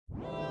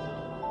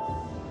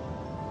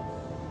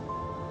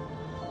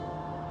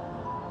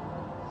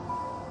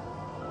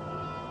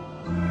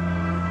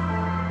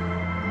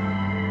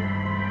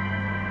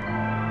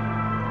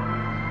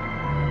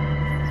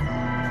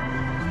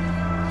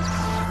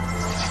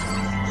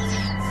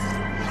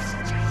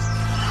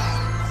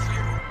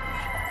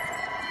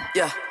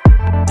Yeah.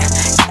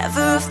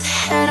 Never off the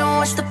head and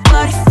watch the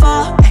body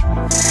fall.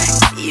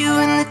 See you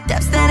in the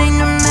depths, that ain't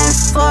no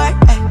metaphor.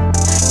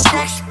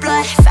 Jack's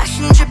blood,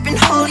 fashion dripping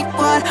holy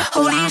water.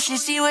 Holy ocean,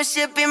 she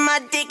worshiping my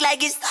dick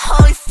like it's the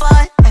holy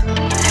fun.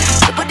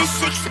 Tip of the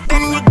six,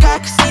 bend in your God,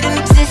 cause he don't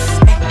exist.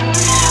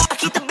 I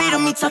keep the beat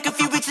on me, talk if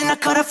you reach and I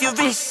cut off your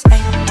wrist.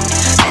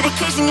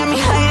 Medication got me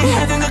higher than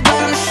heaven, got God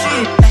on the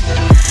street.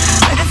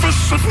 Murder face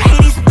straight from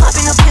Hades, and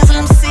popping up pills till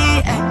I'm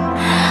see.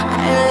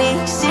 I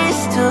only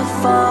exist to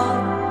fall.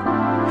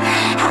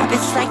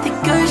 Habits like the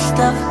ghost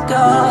of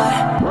God.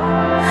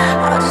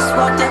 I'll just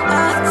walk the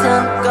earth till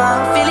I'm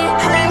gone. Feeling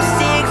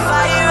homesick,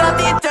 fire up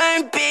the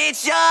turn,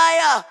 bitch,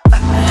 yeah.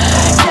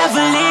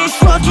 Devilish,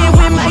 walking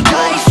with my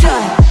guys,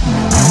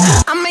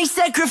 I make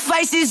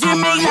sacrifices, you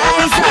make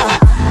lies up.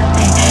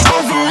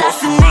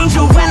 Everlasting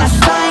angel when I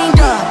signed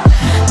up.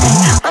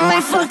 I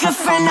might fuck a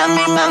friend, I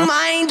made my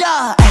mind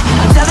up.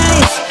 I'm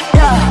devilish,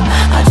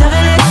 yeah. I'm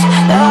devilish,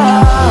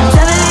 yeah. I'm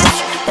devilish,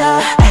 yeah.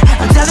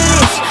 I'm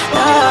devilish,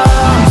 yeah.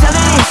 I'm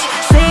devilish.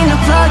 Saying the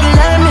plug and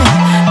let me,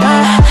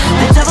 yeah.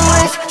 The devil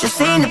is just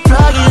saying the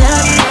plug and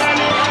let me.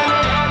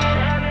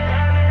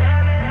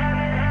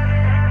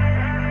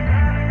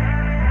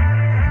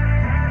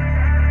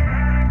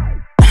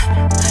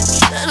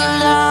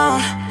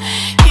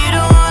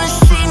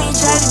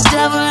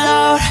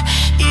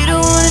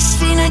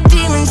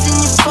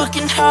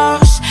 Fucking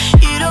house.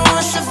 You don't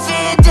want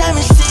severe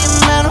damage to your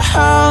mental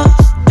health,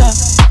 yeah.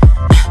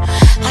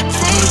 I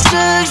take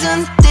drugs on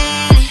the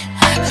daily.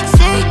 I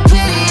take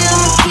pity on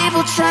the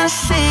people trying to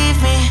save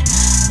me,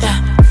 yeah.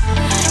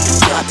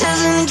 God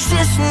doesn't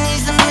exist and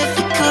he's a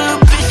mythical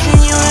bitch,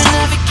 and you will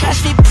never catch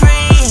me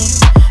praying.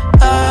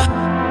 I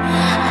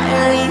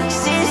only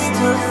exist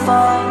to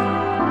fall.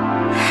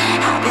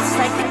 Habits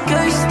like the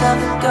ghost of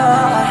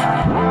God.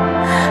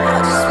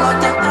 I'll just walk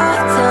the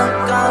earth till I'm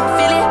gone.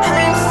 Feeling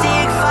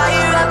homesick,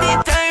 fire up the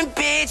turn,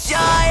 bitch, yeah.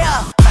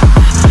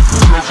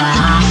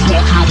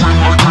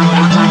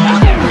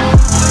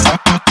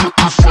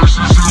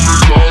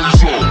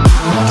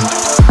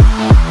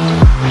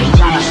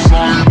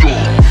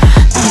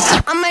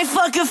 I might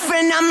fuck a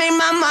friend, I made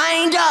my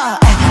mind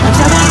up. I'm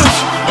devilish,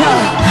 yeah.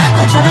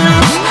 I'm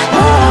devilish,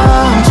 yeah.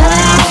 I'm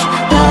devilish,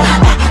 yeah.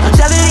 I'm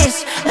devilish,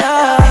 yeah.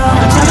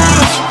 I'm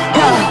devilish,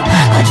 yeah.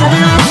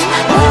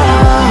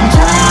 I'm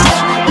devilish,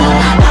 yeah.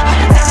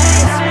 I'm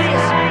devilish,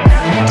 yeah.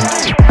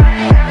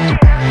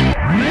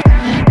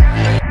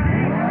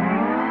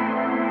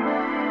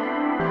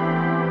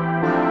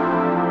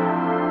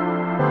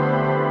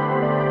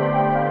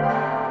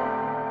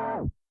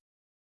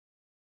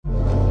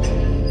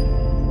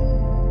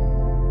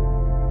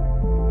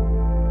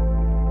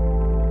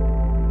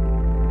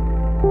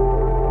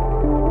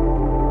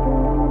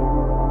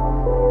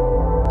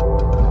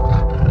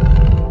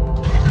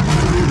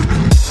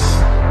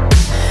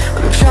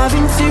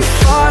 Driving too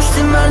fast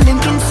in my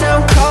Lincoln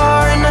Town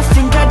car, and I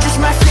think I just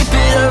might flip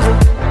it over.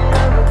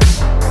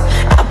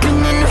 I've been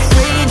in a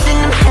rage and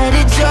I'm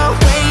headed your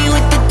way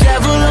with the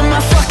devil on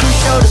my fucking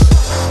shoulder.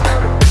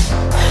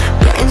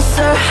 Getting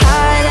so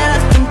high that I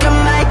think I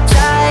might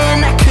die,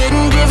 and I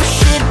couldn't give a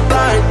shit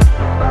about it.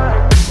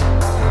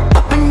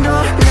 Up and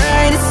all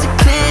night, it's a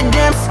clear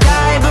damn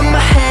sky, but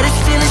my head is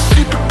feeling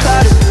super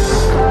cloudy.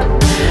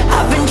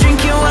 I've been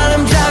drinking while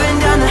I'm driving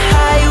down the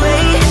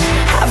highway.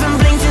 Haven't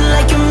blinked in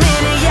like a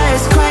minute, yeah,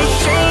 it's quite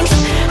strange.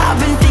 I've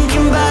been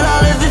thinking about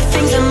all of the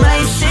things I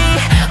might say,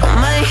 I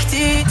might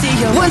do to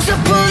you. Once I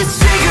pull the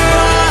trigger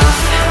off,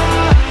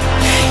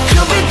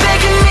 you'll be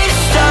begging me to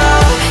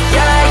stop,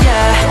 yeah,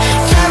 yeah.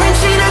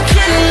 Guaranteed I'll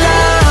get in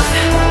love,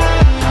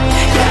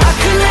 yeah, I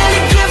could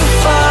really give a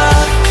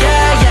fuck,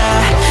 yeah,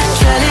 yeah.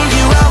 Telling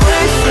you I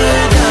won't slow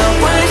down,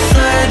 won't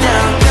slow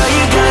down. Girl,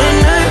 you gotta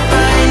know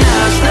by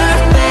now, it's no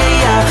way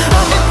out.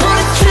 I'ma pull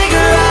the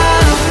trigger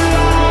off,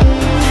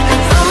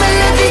 and I'ma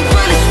let these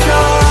bullets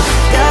drop,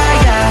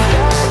 yeah, yeah.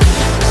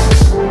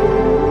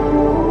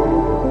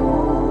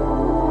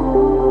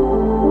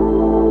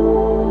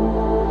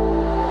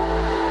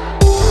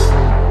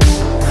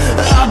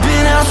 I've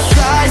been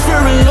outside for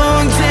a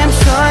long damn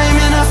time,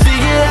 and I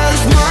figured out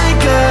this might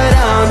go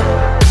down.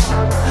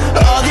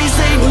 All these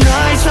late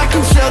nights, I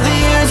can tell that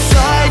you're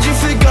inside. You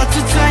forgot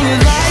to turn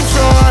your lights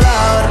all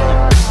out.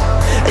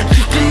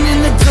 Kicking in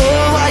the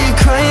door while you're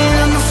crying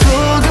on the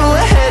floor. Go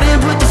ahead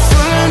and put the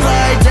phone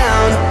right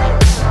down.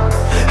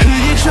 Who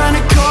you trying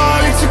to call?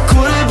 It's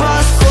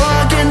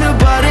 4:15. Can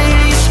nobody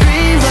hear you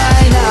scream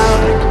right now?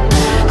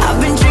 I've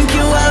been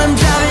drinking while I'm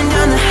driving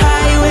down the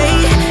highway.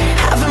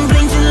 Haven't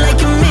blinked in like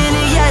a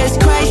minute, yeah, it's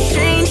quite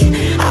strange.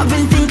 I've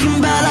been thinking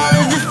about all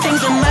of the things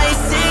I might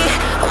say,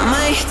 I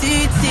might do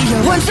to you.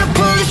 Once I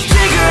pull this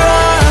trigger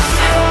off,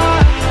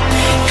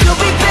 you'll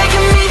be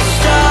begging me to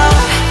stop,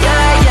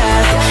 yeah, yeah.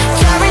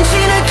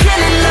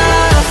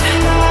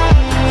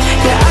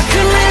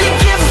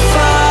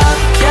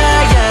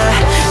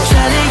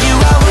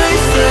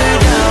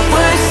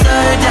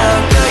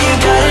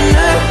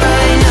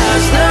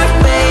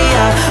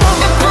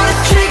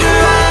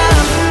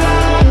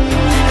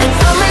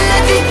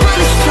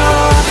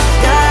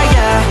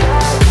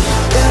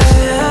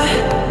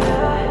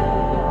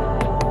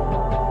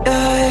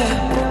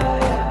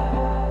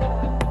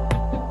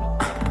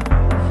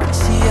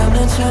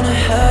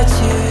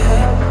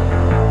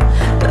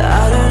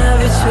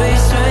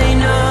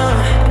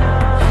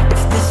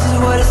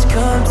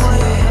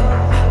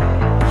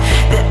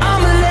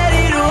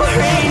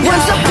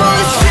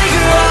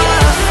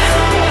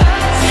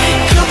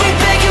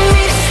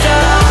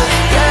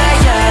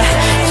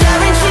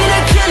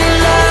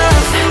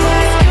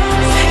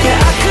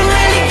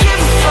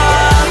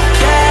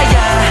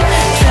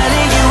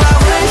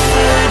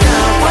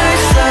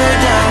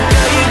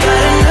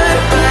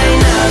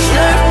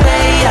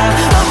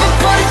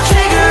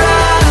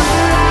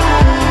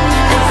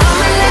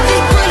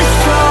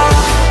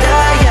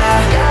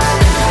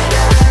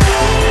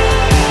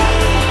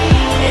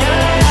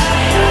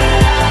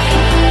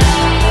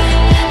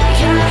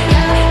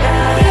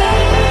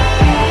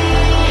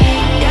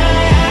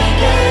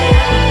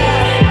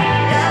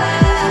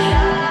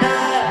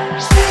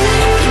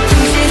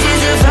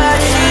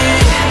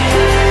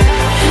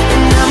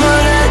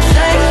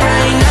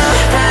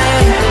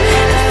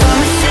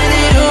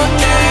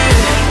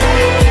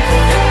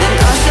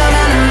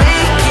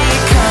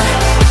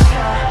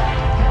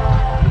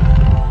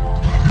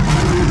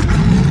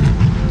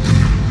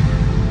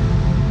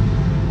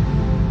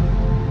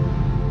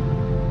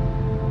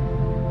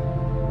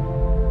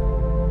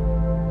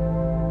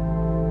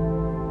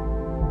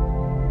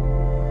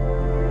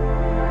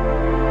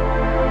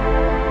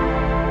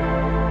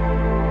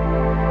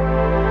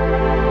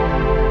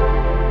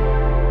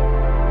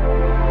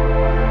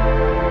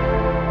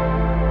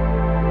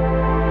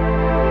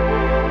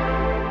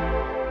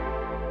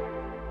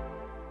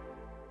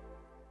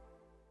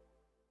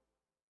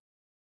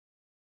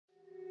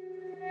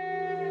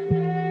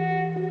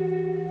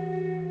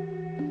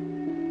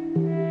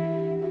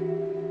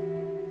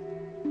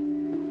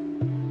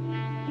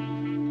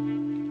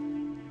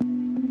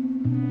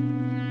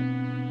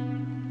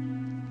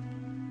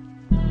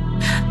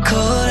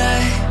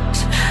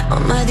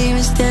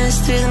 demons dance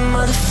through the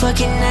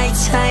motherfucking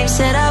nighttime.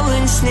 Said I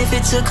wouldn't sniff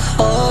it, took a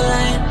whole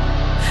line.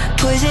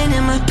 Poison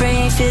in my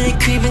brain, feel it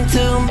creeping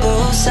through on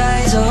both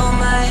sides. Oh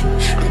my,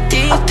 I'm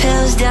 3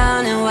 pills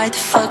down and wide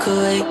the fuck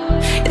awake.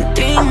 In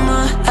 3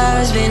 more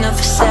hours, been up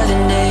for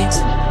 7 days.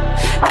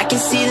 I can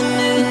see the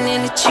moon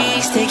in the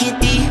trees. Take a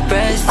deep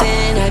breath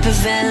in,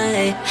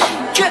 hyperventilate.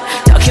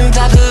 Talking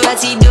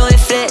paparazzi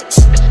doing flips.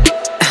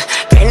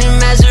 Brand new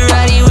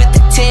Maserati with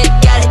the tint.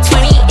 Got a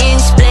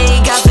 20-inch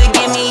blade, God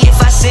forgive me if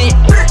I sin.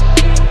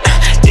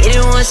 Did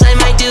it once, I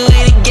might do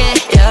it again.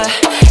 Yeah,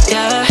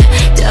 yeah.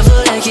 Devil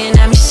looking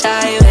at me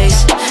sideways.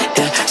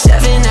 Yeah,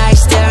 7 eyes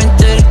staring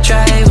through the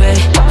driveway.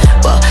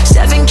 Well,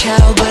 7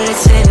 cow, but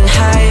it's hitting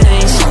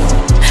highways.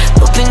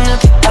 Open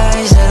up your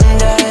eyes, let them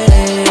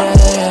dilate.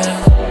 Yeah.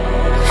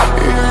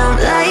 Now I'm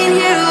lying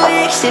here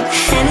awake,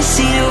 sipping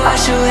Hennessy to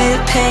wash away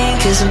the pain.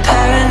 'Cause I'm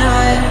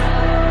paranoid.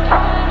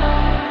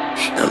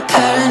 I'm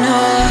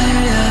paranoid,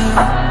 yeah.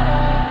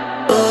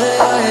 Oh,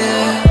 yeah,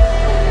 yeah.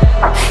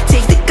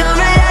 Take the gun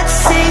right out the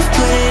safe,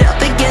 put it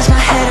up against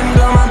my head and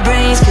blow my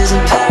brains. 'Cause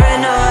I'm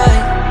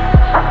paranoid.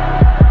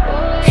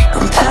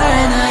 I'm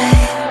paranoid.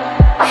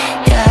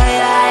 Yeah,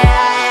 yeah,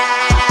 yeah,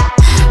 yeah.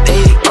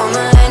 Baby, on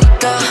my let it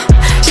go.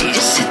 She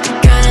just hit the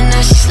ground and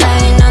now she's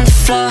lying on the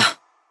floor.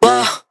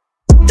 Whoa,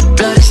 the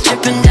blood is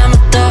dripping down my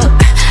throat.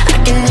 I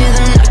can hear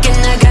them knocking,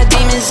 I got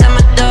demons at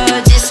my door.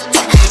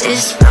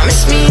 Just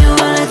promise me you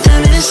won't let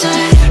them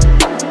inside.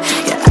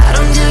 Yeah, I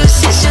don't do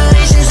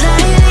situations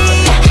lightly,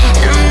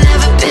 and I've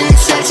never been the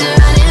type to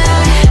run it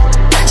out.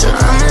 So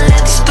I'ma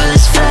let these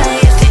bullets fly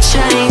if they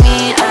try me.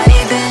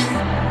 I've been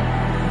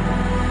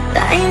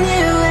lying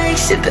here awake,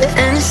 sipping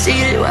Hennessy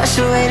to wash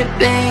away the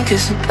pain.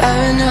 'Cause I'm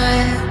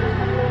paranoid.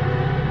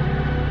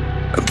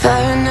 I'm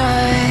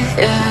paranoid,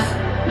 yeah,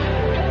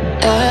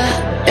 yeah,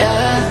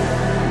 yeah.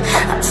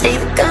 I'll take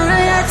the gun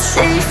right out the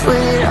safe, put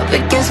it up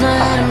against my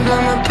head and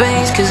blow my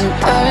brains. 'Cause I'm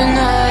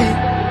paranoid.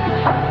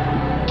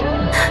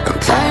 I'm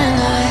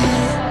paranoid.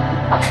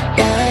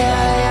 Yeah,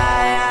 yeah, yeah,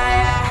 yeah,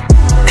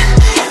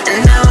 yeah.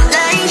 And now I'm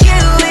lying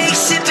here awake,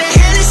 sipping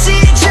Hennessy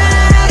to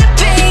drown out the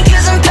pain.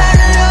 'Cause I'm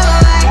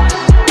paranoid.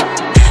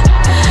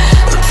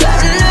 I'm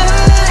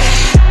paranoid.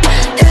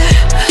 Yeah,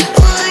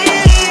 oh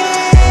yeah,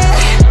 yeah.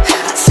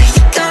 I'll take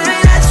the gun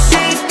right out the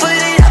safe, put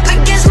it up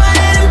against my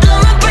head and blow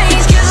my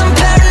brains. 'Cause I'm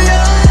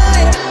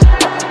paranoid.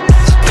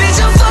 Bitch,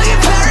 I'm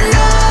fucking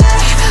paranoid.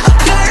 I'm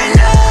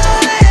paranoid.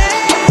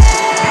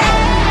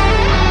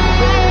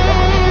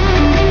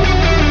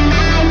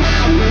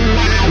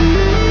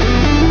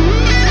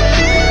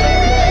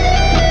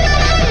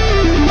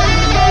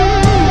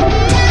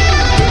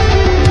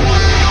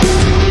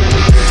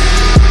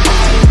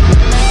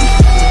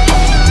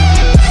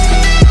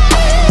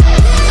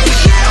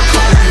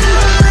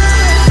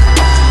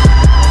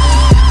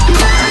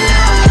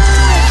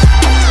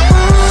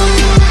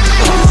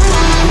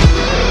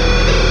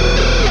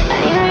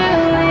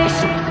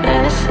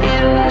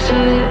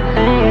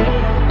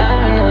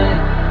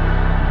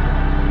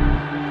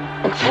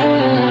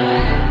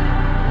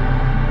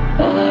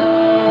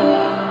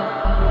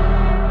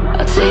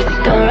 I'll take the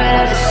gun right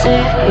out the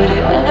safe, put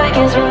it up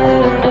against my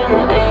head and blow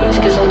my brains.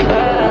 'Cause I'm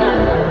paranoid.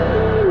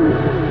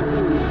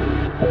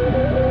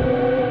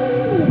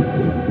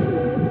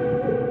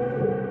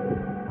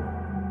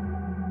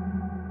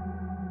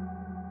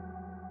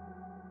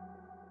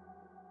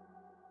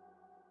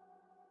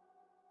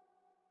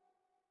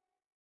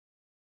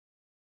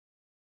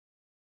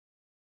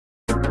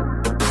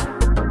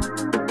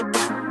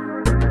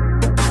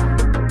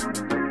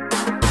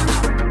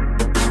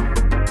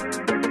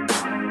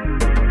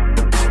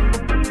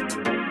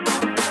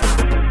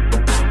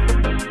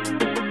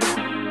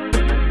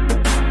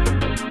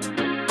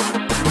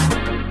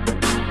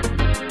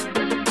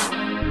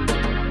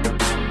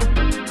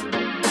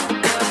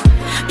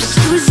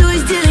 She was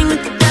always dealing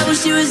with the devil,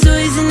 she was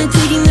always into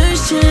taking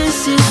those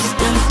chances.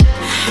 Yeah.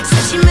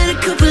 Said she met a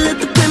couple at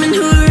the women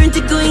who were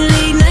into going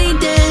late night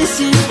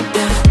dancing.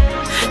 Yeah.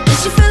 Then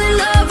she fell in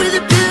love with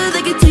a pill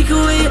that could take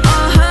away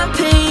all her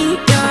pain.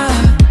 Yeah.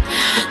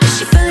 Then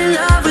she fell in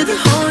love with a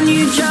whole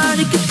new drug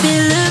that could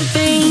fill her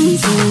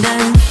veins. And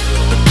then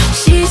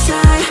she's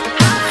high,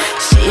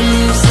 she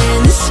lives in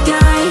the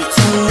sky.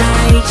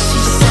 Tonight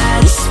she's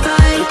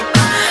satisfied,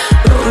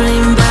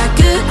 rolling back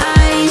her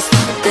eyes.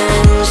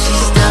 Then she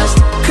starts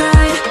to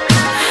cry.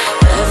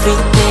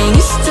 Everything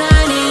is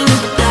turning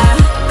to black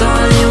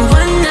all in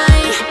one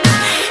night.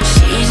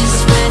 She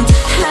just went to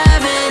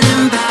heaven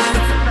and back.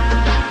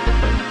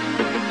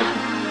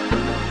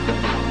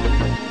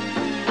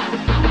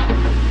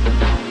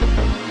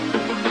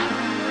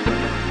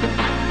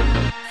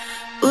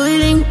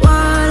 Boiling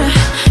water,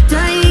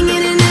 dying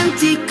in an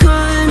empty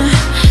corner,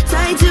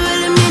 tied to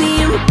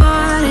aluminium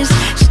borders.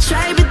 She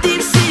tried but the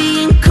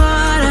city and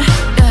caught her.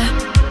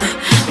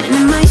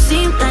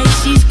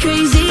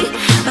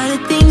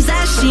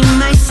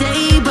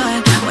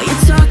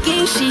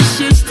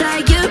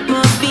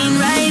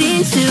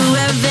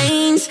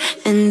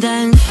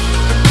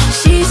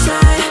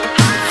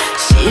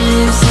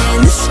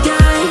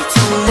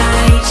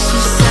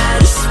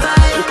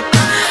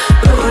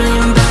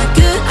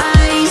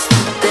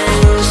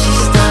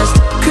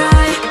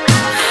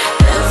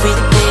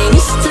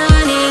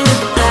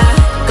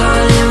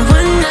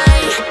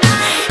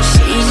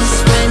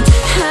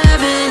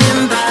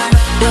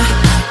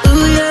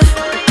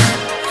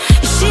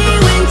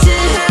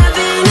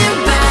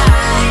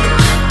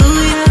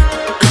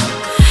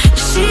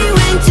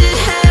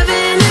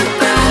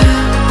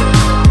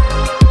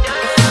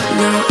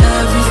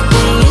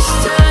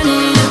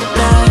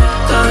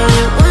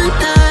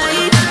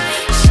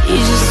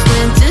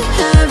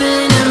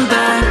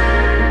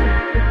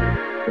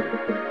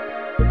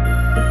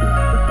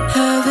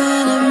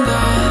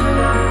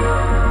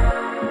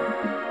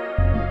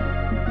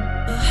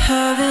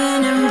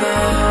 heaven and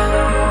back,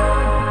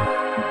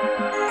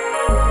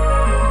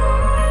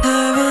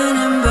 heaven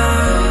and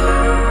back.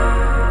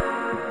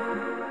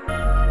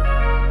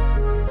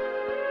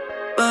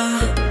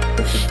 But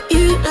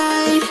you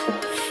lied,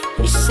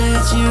 you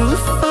said you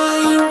were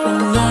fine, but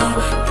now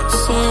you're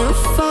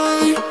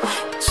terrified.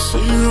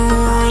 You don't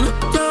wanna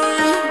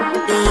die,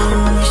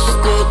 now you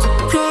start to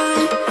cry.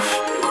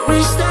 You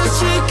wish that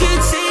you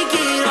could take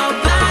it all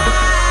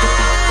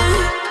back,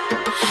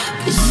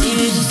 'cause you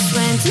just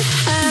went to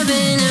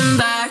heaven and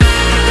back.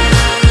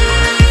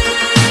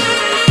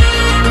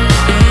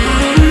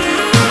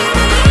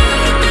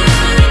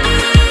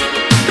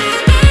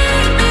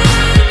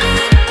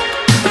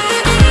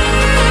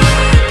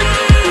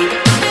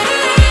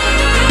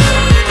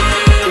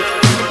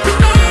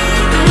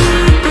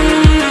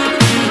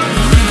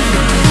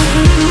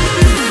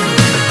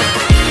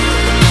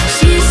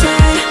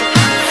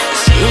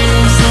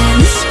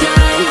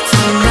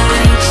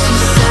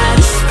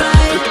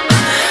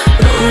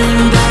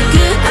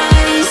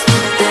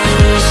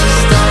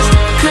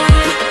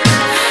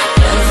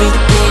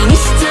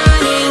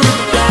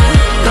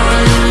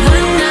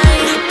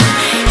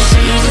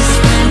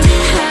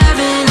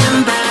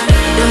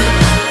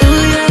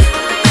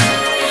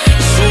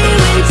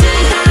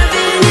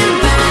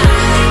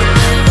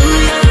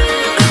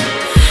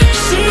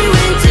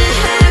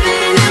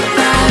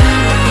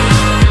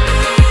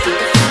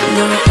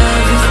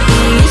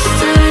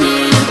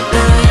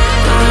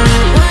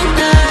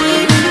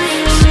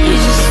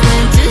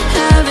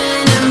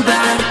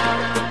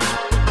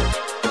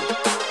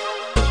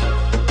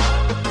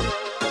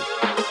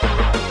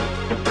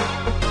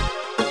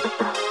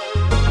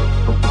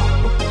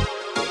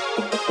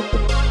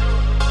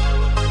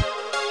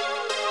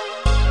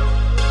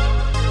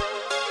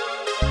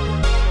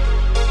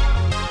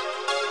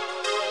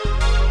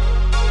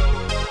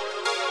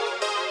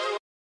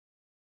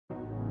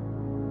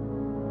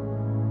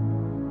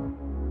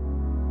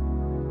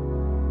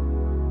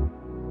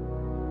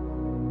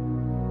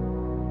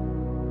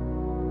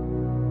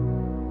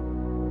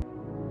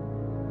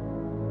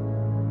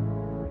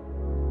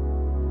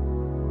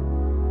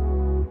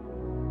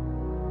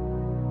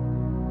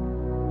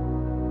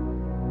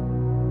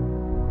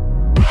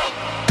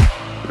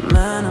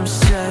 Man, I'm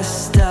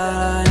stressed out,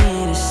 I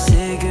need a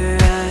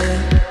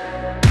cigarette.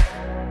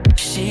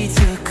 She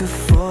took a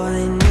fall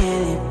and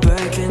nearly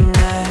broke her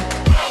neck.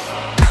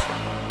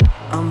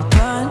 I'm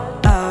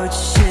burnt out,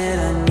 shit,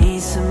 I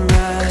need some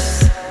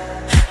rest.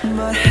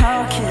 But how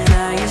can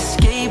I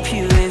escape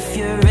you if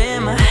you're in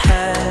my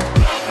head?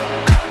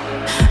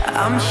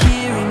 I'm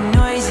hearing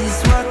noises,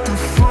 what the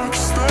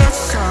fuck's that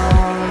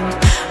sound?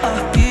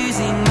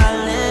 Abusing my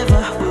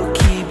liver will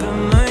keep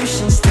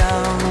emotions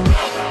down.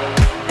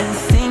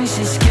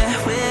 Just get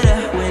with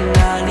her when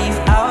I leave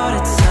out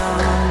of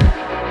town.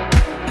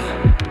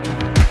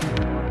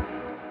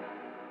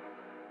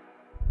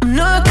 I'm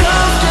not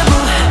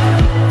comfortable,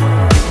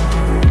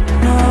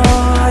 no,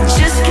 I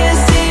just can't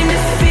seem to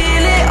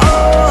feel it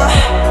all.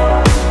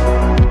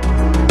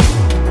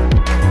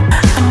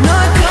 I'm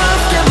not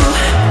comfortable,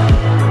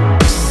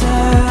 so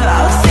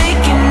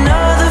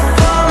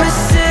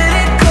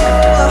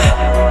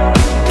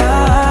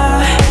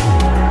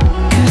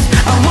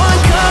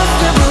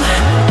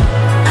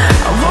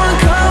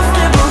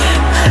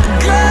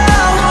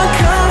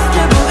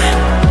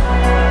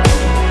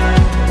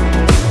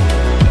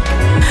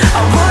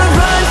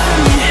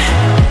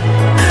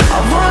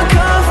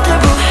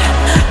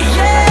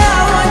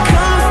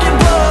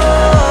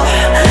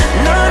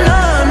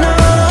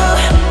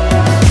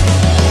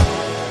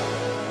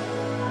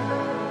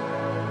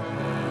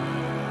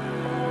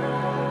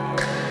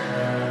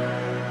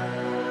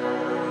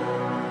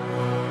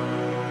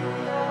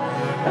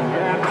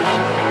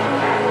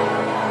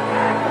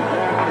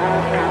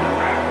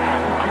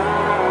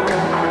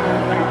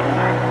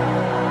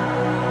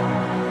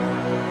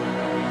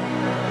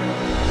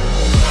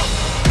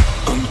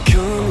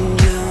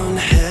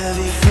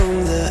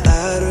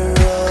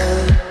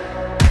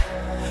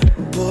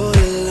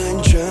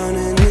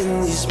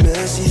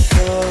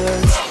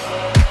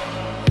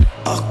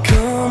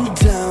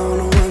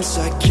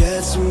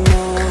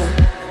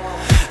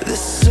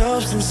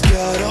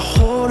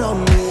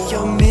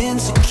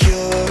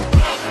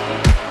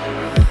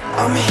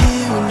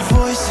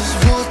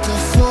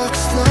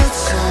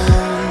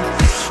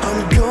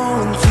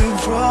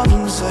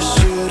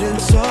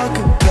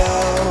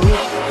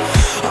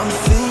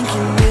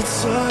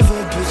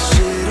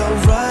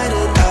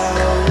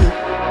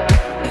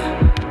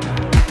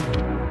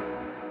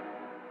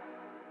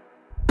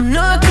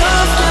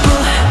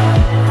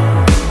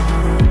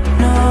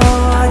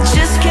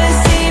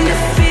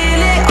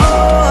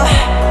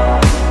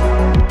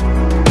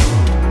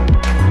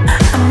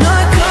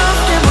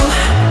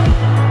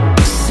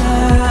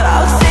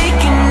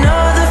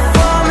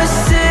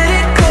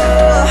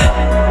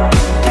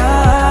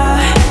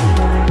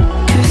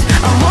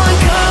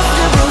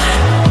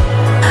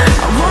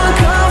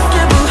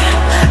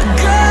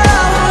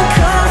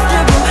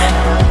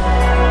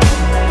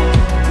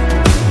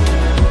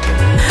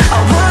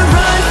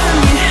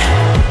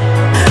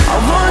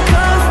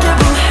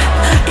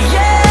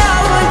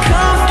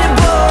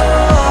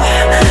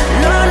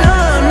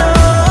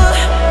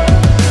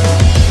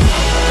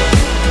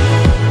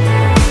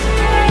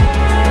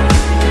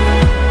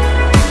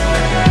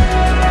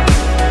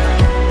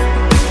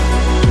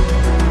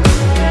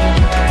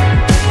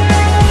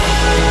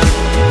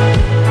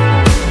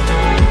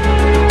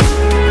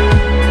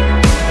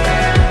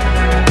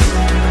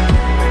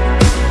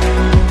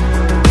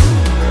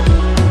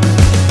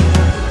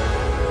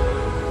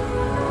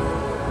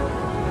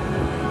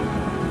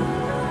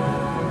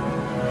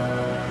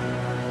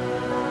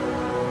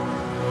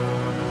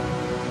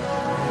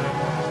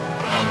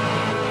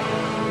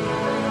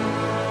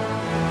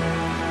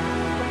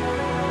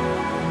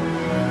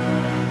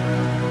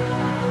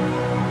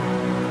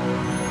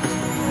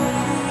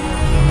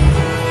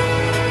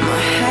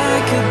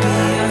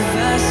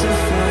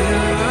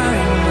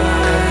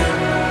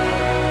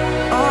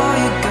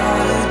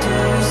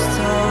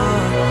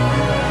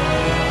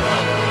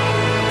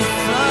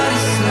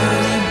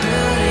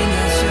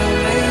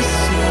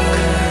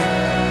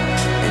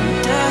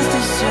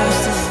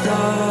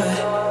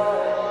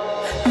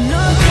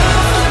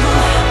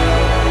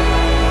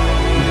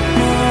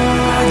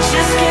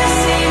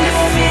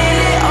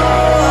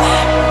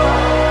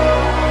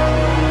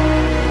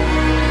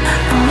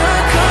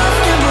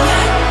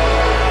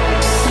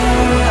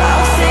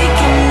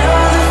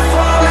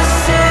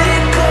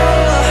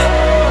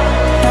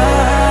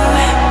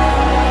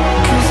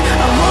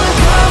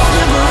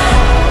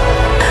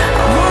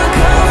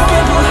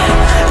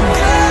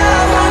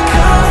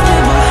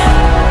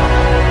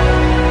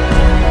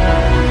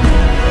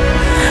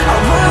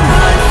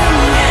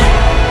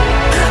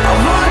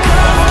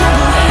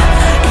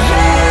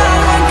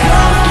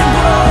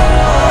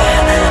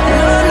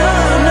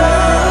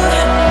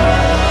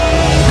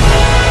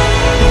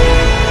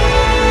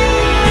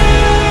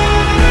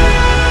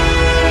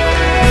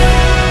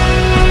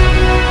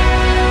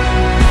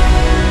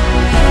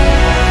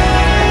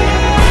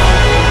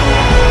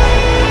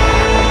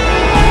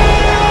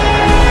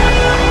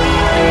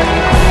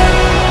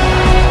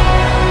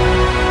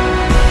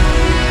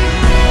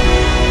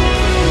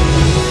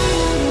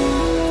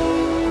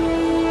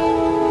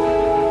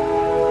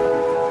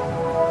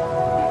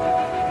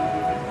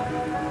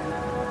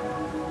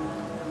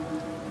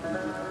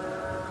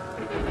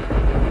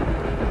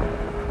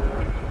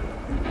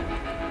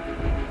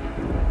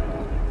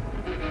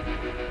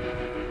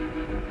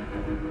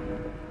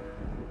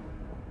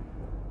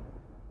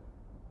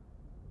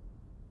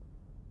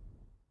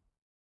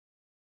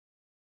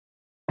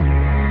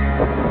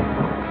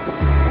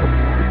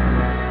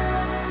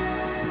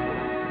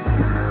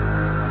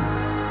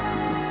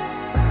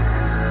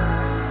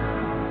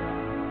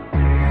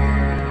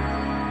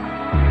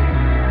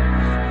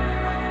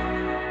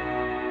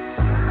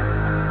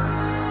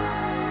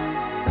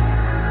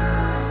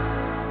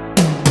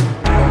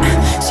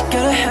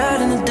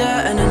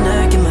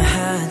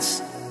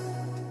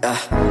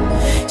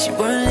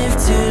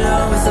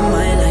with a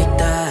mind like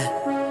that.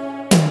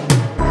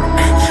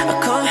 I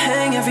can't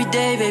hang every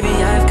day, baby,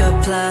 I've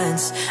got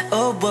plans.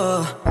 Oh,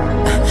 whoa,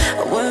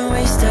 I wouldn't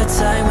waste our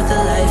time with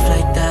a life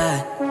like that.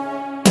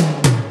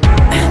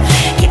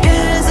 Keep your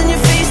hands on your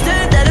face,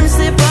 don't let them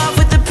slip off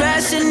with the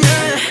passion.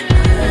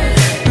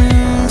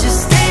 Just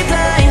stay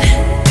blind.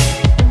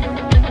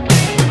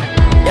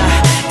 Yeah,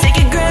 take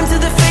a gram to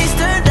the face,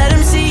 don't let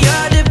them see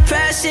your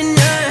depression.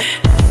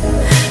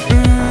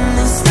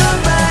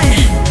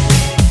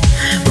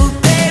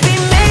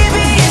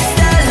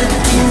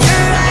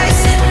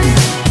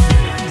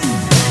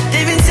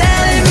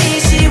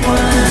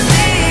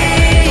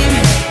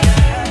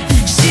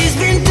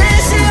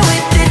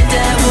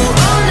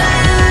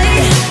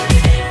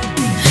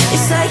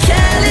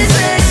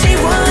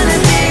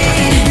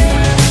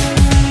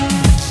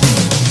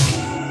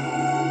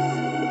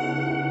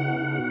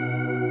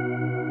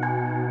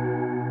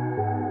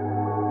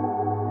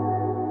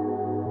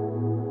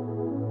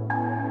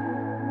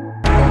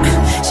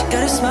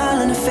 Got a smile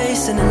on her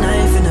face and a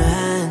knife in her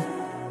hand.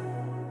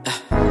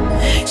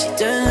 She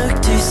don't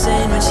look too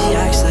sane when she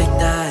acts like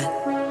that.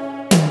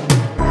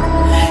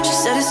 She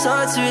said it's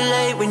hard to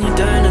relate when you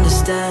don't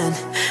understand.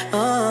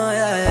 Oh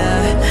yeah,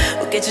 yeah.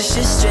 Well, get your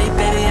shit straight,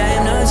 baby, I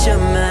am not your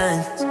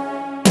man.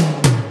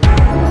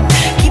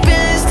 Keep your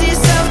hands to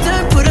yourself,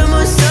 don't put them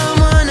on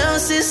someone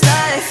else's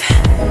life.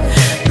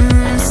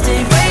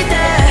 Stay right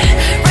there,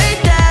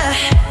 right there.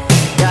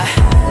 Yeah.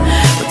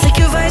 Well, take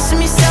advice from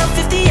yourself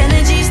if the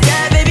energy's there.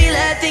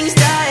 Things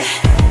die.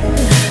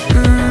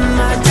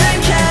 I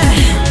don't care.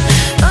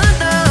 Oh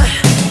no,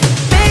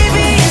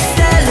 baby, it's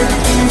that look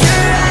in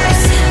your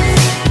eyes.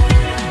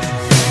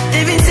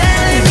 They've been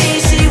telling me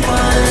she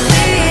wanna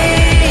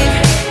leave.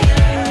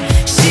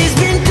 She's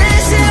been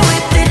dancing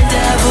with the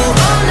devil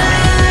all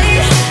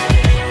night.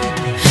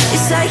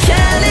 It's like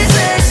hell is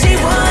where she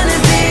wanna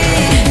be.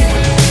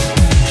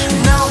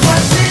 Now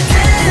watch her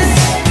dance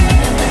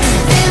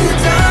in the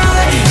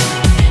dark.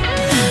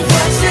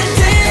 Watch her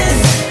dance.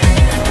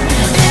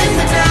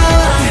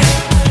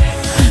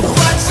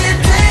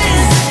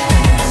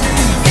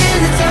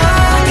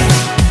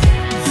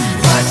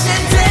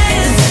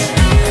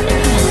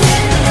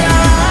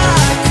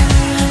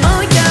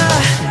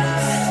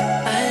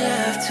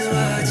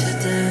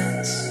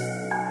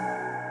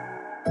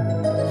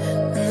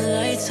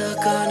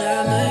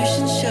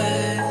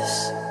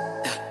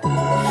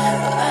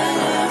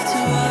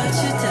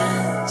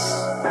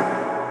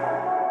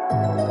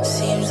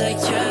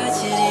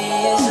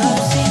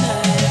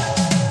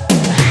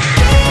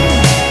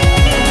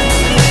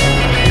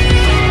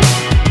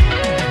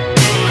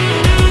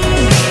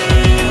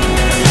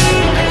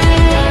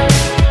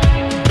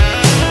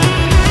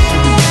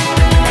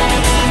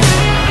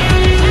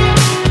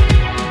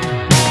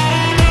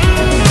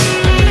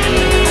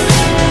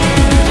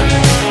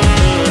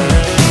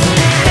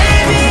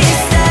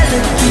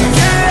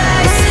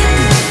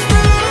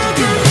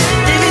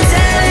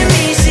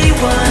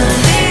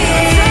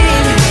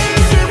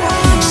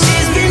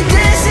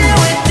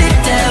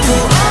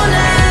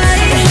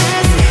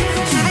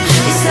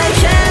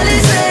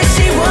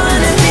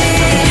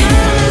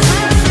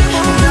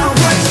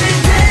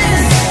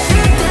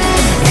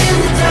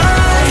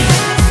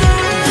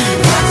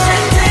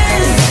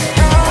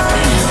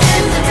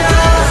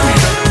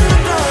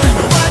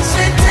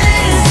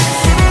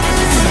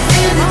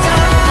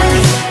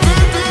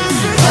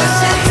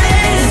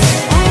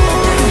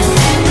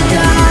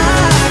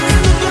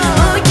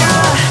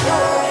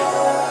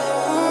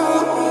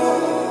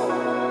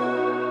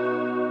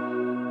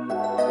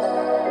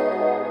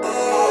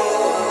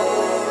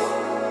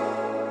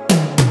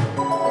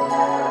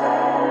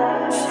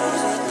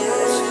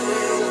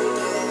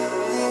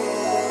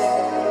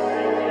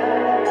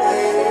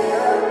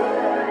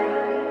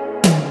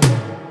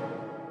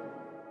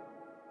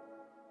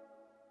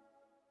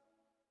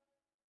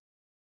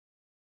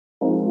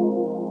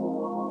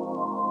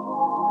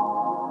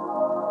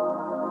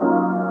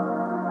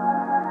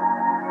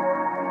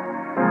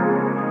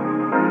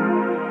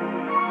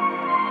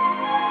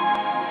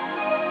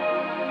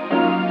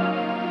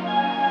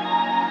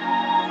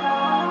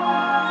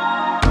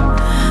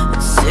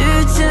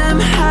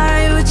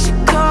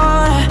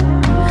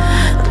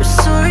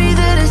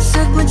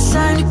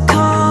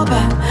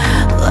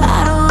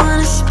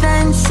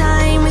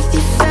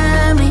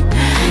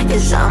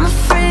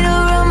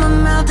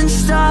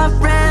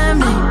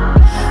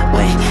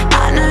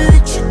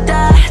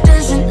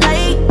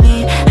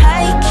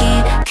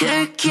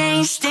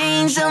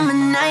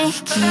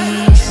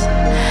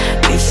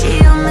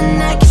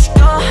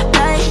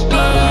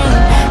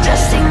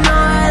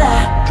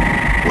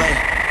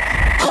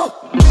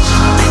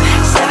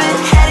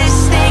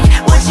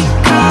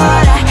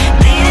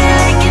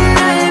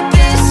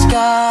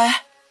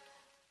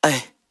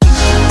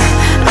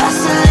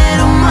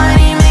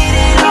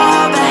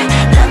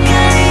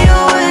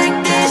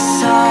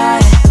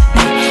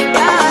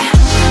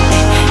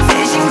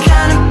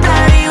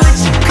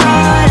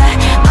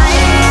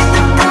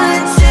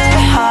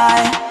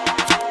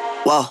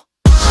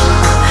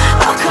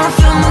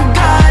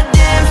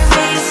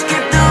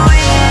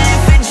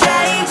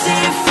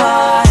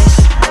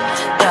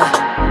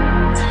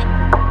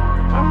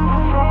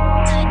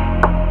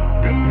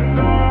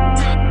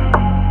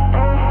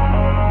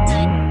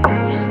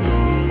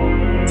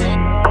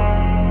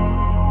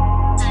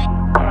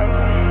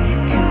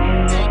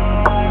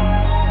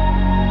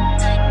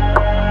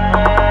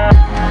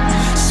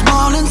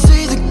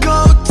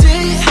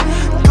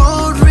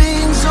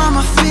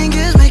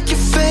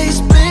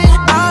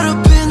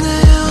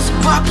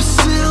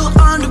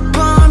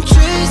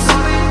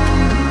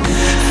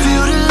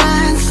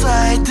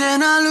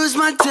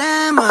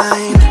 and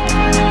mine.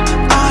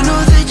 I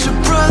know that your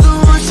brother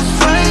wants to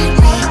fight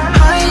me.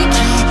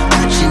 High-key,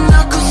 got your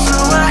knuckles so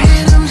I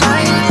hit him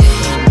lightly.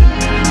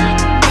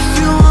 If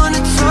you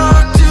wanna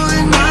talk, do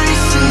it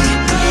nicely.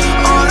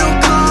 Or don't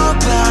call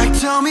back,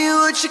 tell me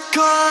what you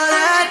call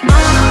that.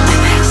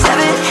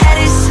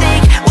 Seven-headed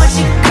snake, what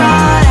you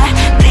call that?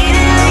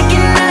 Bleeding like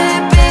an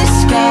open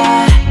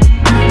sky.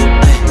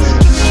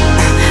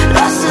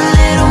 Lost a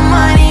little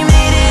money,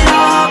 made it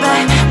all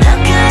back.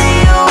 Look at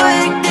you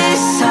work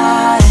this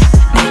hard.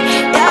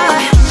 Yeah,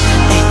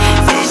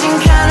 vision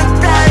kinda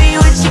blurry,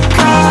 what you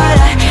call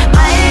that?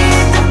 Might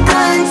hit the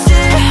blunt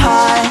too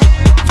hard.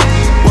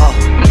 Whoa,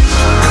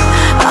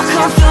 I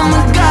come from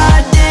a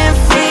goddamn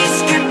face.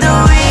 Grip the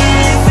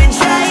wheel if it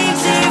drive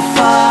too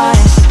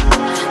fast.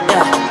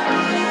 Yeah,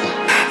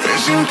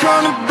 vision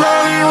kinda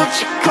blurry, what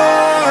you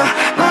call that?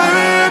 Might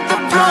hit the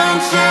blunt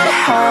too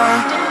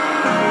hard.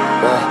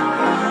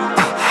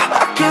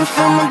 I came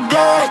from a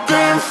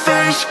goddamn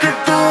face. Grip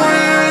the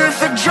wheel if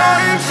it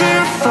drive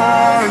too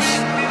fast.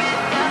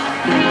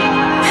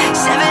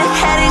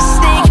 Seven-headed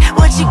snake,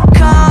 what you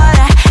call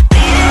that?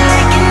 Bleeding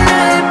like an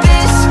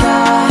open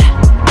sky.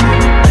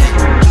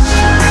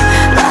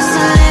 Lost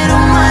a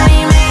little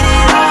money, made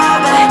it all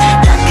back.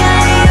 Look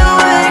how you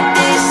work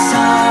this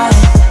hard.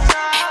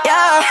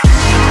 Yeah,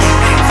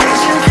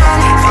 vision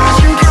kinda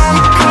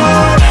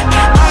cold.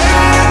 I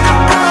hit the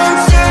blunt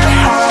too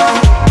hard.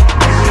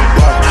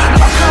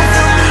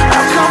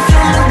 I come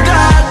from a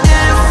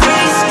goddamn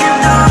face. Get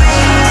the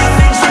wheel if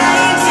it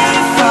drive too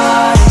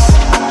fast.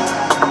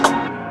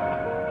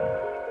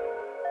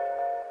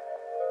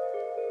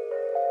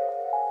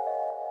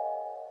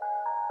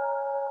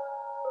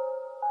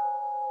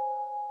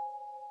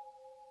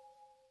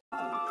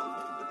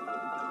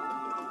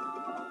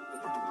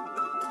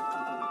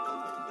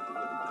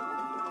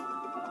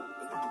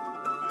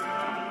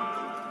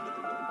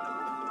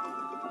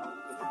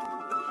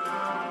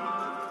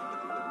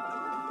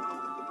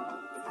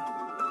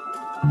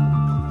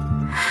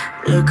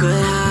 Look what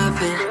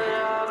happened.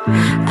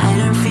 I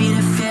don't feed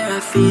a fear, I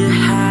feed a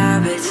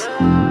habit.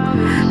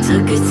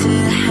 Took it to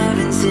the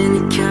heavens in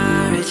a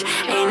carriage.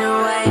 Ain't no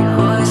white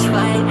horse,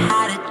 white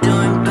had it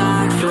doing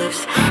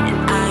backflips. And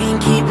I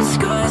ain't keeping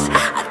scores,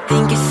 I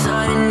think it's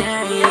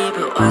ordinary.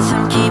 But once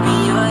I'm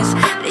keeping yours,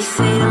 they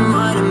say the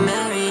more the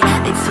merry.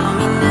 They told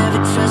me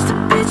never trust a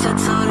bitch, I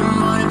told them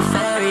more than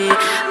fairy.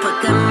 Put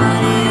that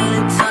money on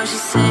the tongue, she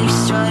said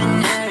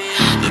extraordinary.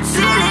 You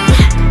did it.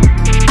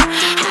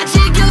 Had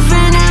your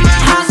girlfriend at my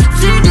house for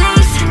 2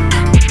 days.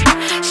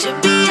 Should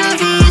be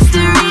obvious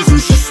the reason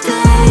she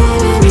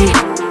stayed with me.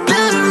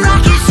 Build a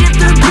rocket ship,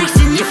 throw bricks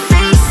in your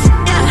face.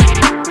 Yeah,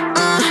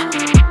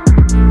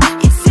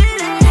 you did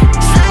it.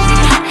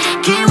 Sliding,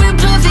 came with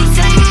perfect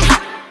timing.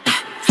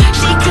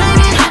 She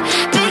claimed it,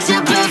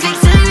 picture perfect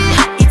timing.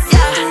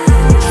 Yeah,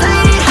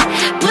 sliding,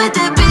 put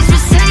that bitch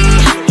beside me.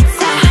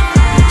 Yeah,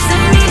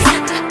 Siamese,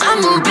 I'm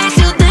gon' bitch,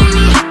 she'll thank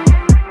me.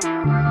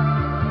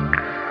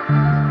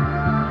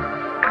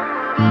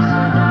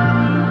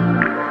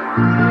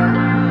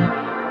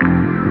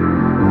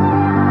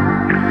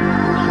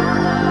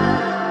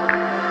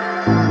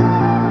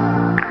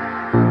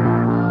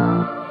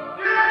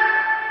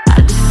 I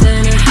just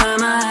sent her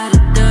home, I had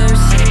a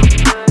thirst.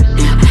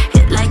 Yeah,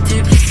 hit like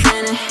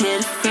 2% and hit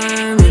it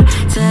firmly.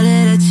 Tell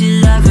her that you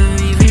love her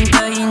even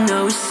though you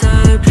know it's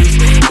surplus.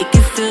 You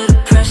can feel the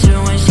pressure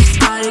when she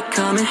started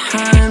coming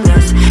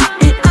harmless.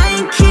 And I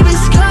ain't keeping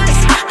scores,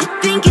 I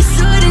think it's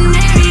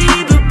ordinary.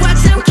 But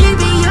watch, I'm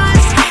keeping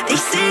yours. They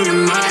say the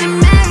more the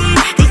merry.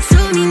 They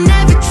told me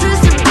never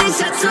trust a bitch,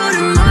 I told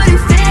them more than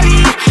fairy.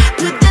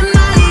 Put that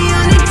molly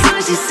on her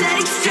tongue, she said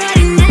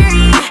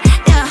extraordinary.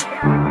 Yeah,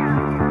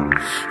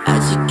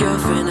 had your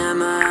girlfriend at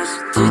my house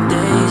for 2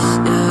 days,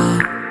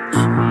 yeah.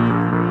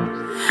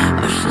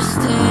 Or she'll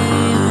stay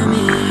with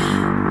me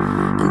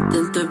and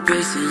then throw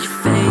bricks in your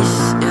face,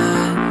 yeah.